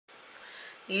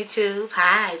YouTube,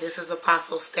 hi, this is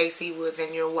Apostle Stacey Woods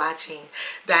and you're watching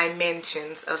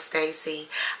Dimensions of Stacey.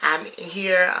 I'm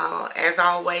here, as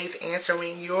always,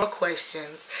 answering your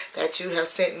questions that you have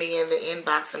sent me in the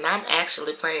inbox, and I'm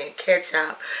actually playing catch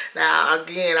up. Now,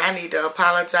 again, I need to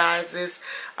apologize. This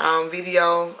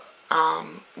video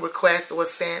request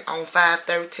was sent on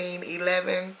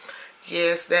 5/13/11.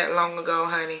 Yes, that long ago,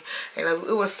 honey. And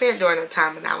it was sent during the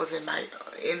time when I was in my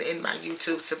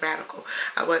YouTube sabbatical.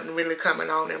 I wasn't really coming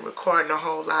on and recording a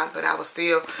whole lot, but I was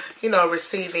still,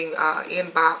 receiving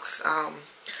inbox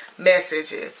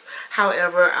messages.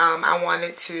 However, I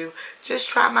wanted to just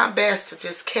try my best to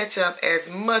just catch up as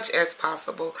much as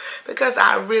possible because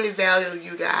I really value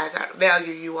you guys. I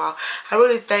value you all. I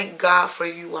really thank God for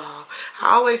you all.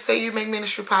 I always say you make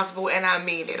ministry possible, and I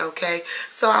mean it, okay?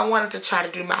 So I wanted to try to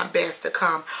do my best to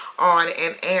come on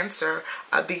and answer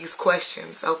these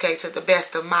questions, okay, to the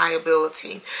best of my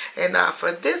ability. And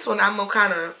for this one, I'm going to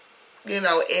kind of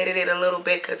edit it a little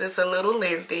bit because it's a little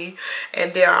lengthy,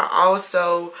 and there are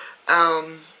also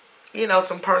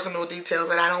some personal details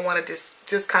that I don't want to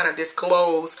just kind of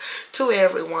disclose to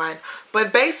everyone.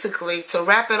 But basically, to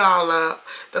wrap it all up,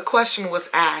 the question was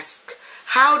asked: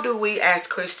 how do we as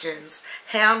Christians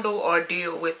handle or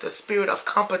deal with the spirit of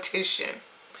competition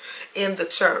in the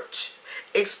church,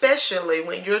 especially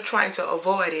when you're trying to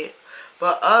avoid it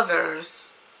but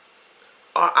others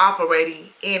are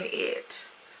operating in it?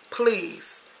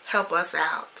 Please help us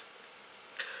out.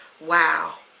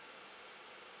 Wow.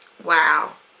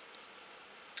 Wow.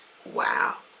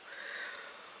 Wow.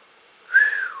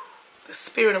 The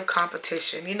spirit of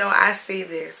competition. I see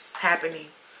this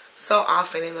happening so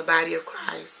often in the body of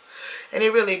Christ. And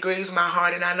it really grieves my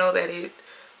heart, and I know that it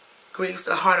grieves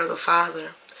the heart of the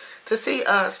Father to see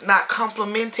us not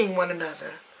complimenting one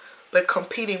another, but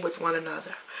competing with one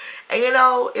another. And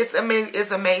it's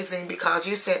amazing because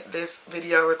you sent this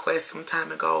video request some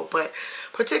time ago, but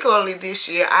particularly this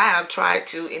year, I have tried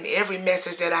to, in every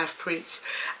message that I've preached,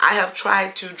 I have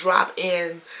tried to drop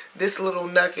in this little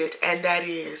nugget, and that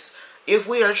is, if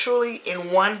we are truly in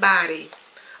one body,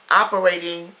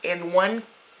 operating in one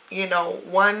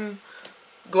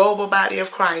global body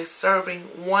of Christ, serving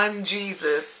one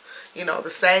Jesus, the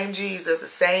same Jesus, the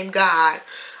same God,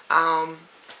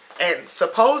 and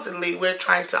supposedly we're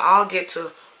trying to all get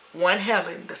to one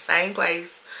heaven, the same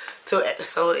place. So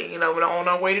we're on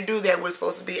our way to do that. We're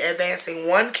supposed to be advancing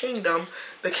one kingdom,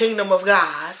 the kingdom of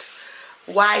God.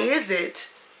 Why is it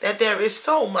that there is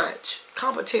so much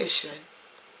competition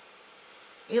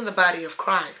in the body of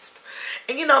Christ?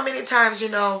 And many times,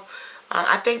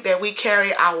 I think that we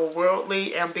carry our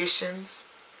worldly ambitions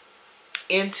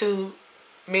into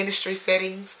ministry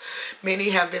settings.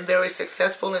 Many have been very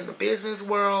successful in the business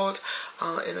world,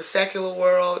 in the secular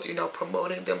world,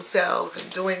 promoting themselves and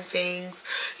doing things,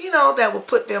 that will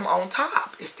put them on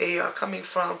top if they are coming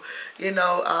from,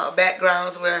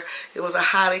 backgrounds where it was a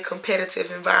highly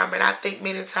competitive environment. I think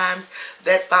many times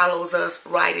that follows us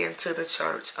right into the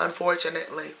church,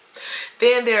 unfortunately.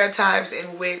 Then there are times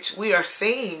in which we are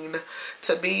seen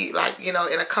to be like, in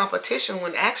a competition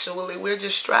when actually we're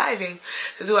just striving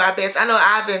to do our best. I know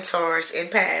I've been charged in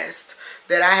past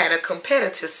that I had a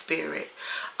competitive spirit.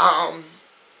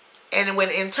 And when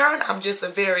in turn, I'm just a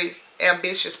very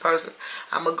ambitious person.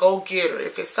 I'm a go-getter.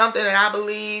 If it's something that I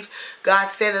believe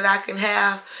God said that I can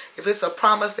have, if it's a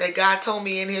promise that God told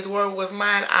me in His Word was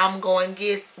mine, I'm going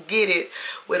to get it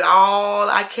with all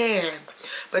I can.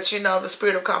 But the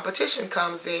spirit of competition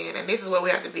comes in, and this is where we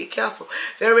have to be careful.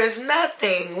 There is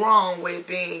nothing wrong with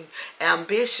being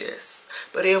ambitious,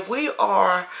 but if we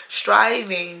are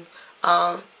striving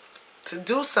to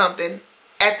do something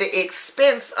at the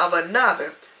expense of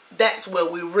another, that's where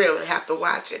we really have to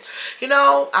watch it.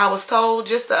 I was told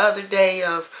just the other day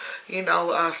of,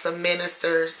 some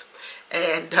ministers,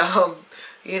 and,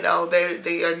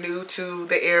 they are new to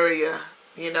the area,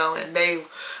 and they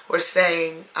were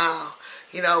saying,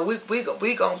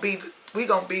 we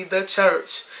gonna be the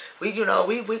church.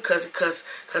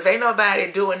 Cause ain't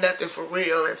nobody doing nothing for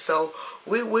real, and so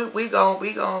we gonna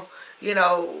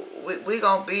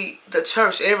be the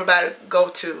church everybody go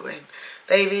to, and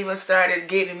they've even started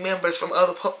getting members from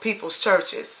other people's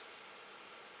churches.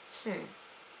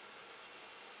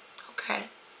 Okay.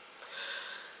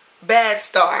 Bad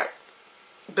start,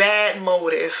 bad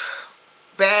motive,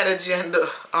 bad agenda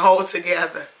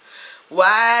altogether.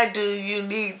 Why do you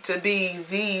need to be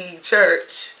the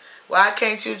church? Why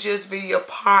can't you just be a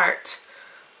part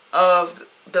of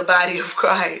the body of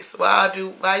Christ? Why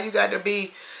you got to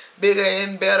be bigger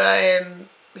and better and,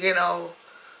 yeah.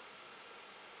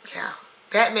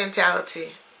 That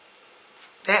mentality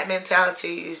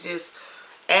is just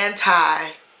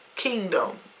anti-kingdom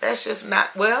kingdom. That's just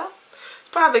not, well, it's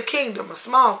probably kingdom, a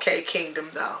small K kingdom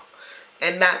though,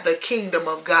 and not the kingdom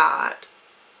of God.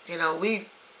 You know, we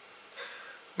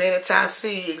many times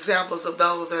see examples of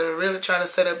those that are really trying to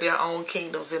set up their own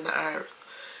kingdoms in the earth.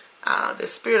 The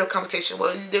spirit of competition.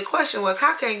 Well, the question was,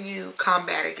 how can you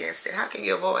combat against it? How can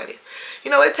you avoid it?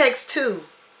 You know, it takes two.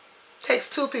 It takes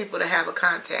two people to have a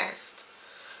contest.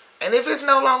 And if it's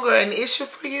no longer an issue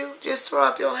for you, just throw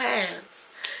up your hands.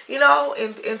 You know,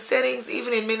 in settings,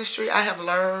 even in ministry, I have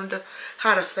learned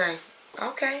how to say,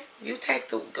 okay, you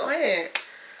take go ahead.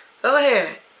 Go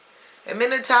ahead. And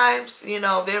many times, you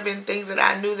know, there have been things that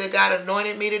I knew that God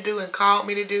anointed me to do and called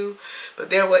me to do. But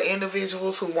there were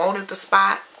individuals who wanted the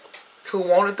spot, who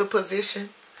wanted the position,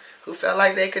 who felt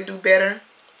like they could do better.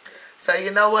 So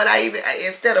you know what,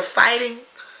 instead of fighting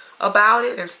about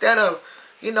it, instead of,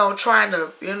 you know, trying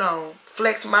to, you know,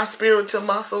 flex my spiritual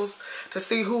muscles to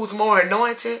see who's more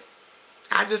anointed,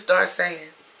 I just start saying,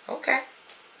 okay,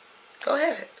 go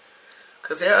ahead.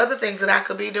 Because there are other things that I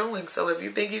could be doing. So if you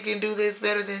think you can do this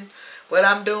better than what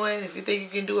I'm doing, if you think you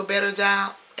can do a better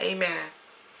job, amen,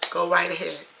 go right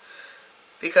ahead.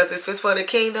 Because if it's for the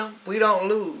kingdom, we don't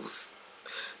lose.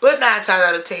 But 9 times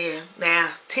out of 10, now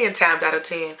 10 times out of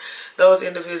 10, those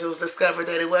individuals discovered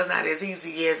that it was not as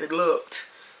easy as it looked.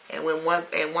 And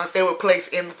once they were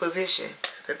placed in the position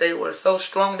that they were so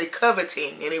strongly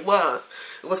coveting, and it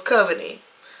was coveting.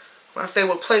 Once they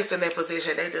were placed in that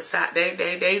position, they decided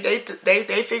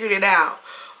they figured it out.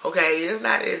 Okay, it's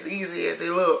not as easy as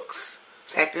it looks.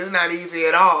 In fact, it's not easy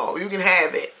at all. You can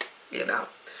have it, you know.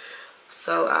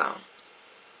 So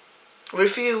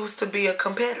refuse to be a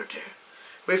competitor.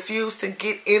 Refuse to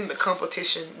get in the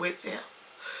competition with them.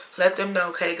 Let them know,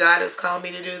 okay, God has called me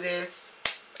to do this.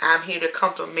 I'm here to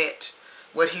complement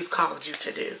what He's called you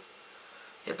to do.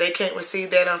 If they can't receive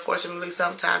that, unfortunately,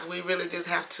 sometimes we really just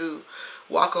have to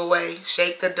walk away,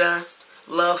 shake the dust,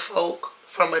 love folk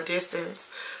from a distance,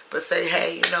 but say,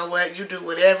 hey, you know what? You do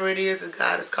whatever it is that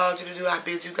God has called you to do. I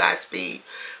bid you Godspeed,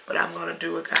 but I'm going to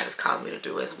do what God has called me to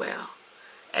do as well.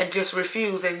 And just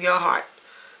refuse in your heart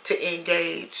to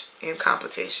engage in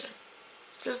competition.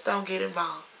 Just don't get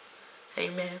involved.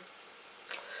 Amen.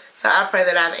 So I pray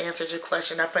that I've answered your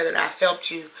question. I pray that I've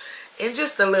helped you in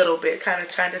just a little bit, kind of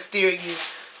trying to steer you,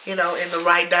 you know, in the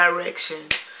right direction.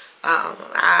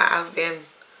 I've been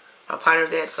a part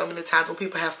of that so many times when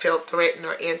people have felt threatened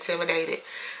or intimidated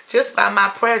just by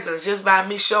my presence, just by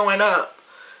me showing up.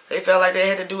 They felt like they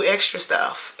had to do extra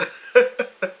stuff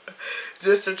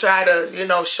just to try to, you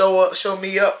know, show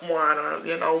me up one, or,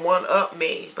 you know, one up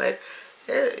me. But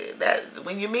that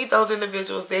when you meet those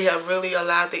individuals, they have really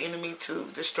allowed the enemy to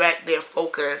distract their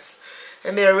focus,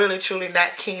 and they're really truly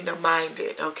not kingdom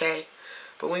minded. Okay,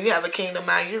 but when you have a kingdom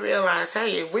mind, you realize,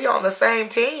 hey, if we on the same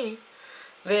team,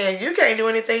 then you can't do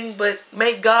anything but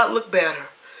make God look better.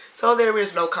 So there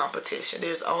is no competition.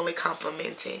 There's only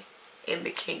complementing in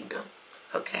the kingdom.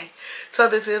 Okay, so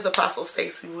this is Apostle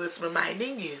Stacey Woods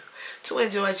reminding you to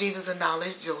enjoy Jesus and all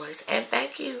His joys, and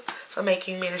thank you for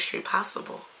making ministry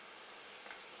possible.